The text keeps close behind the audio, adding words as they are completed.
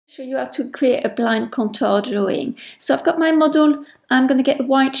Show you how to create a blind contour drawing. So I've got my model. I'm going to get a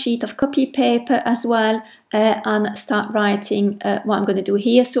white sheet of copy paper as well and start writing what I'm going to do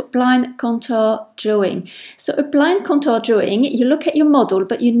here. So blind contour drawing. So a blind contour drawing, you look at your model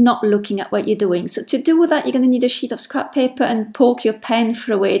but you're not looking at what you're doing. So to do that, you're going to need a sheet of scrap paper and poke your pen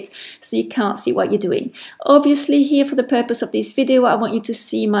through it so you can't see what you're doing. Obviously here for the purpose of this video I want you to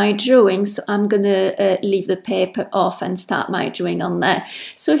see my drawing, so I'm going to leave the paper off and start my drawing on there.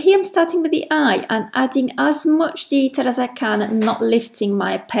 So here I'm starting with the eye and adding as much detail as I can and not lifting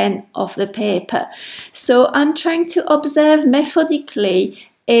my pen off the paper. So I'm trying to observe methodically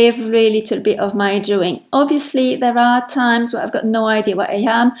every little bit of my drawing. Obviously there are times where I've got no idea what I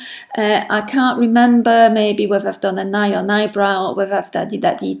am. I can't remember maybe whether I've done an eye or an eyebrow or whether I've added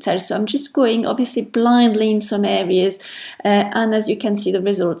that detail, so I'm just going obviously blindly in some areas and as you can see the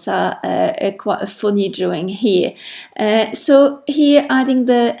results are quite a funny drawing here. So here adding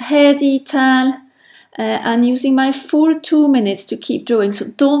the hair detail and using my full 2 minutes to keep drawing. So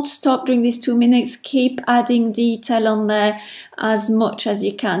don't stop during these 2 minutes, keep adding detail on there as much as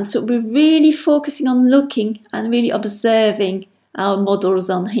you can. So we're really focusing on looking and really observing our models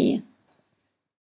on here.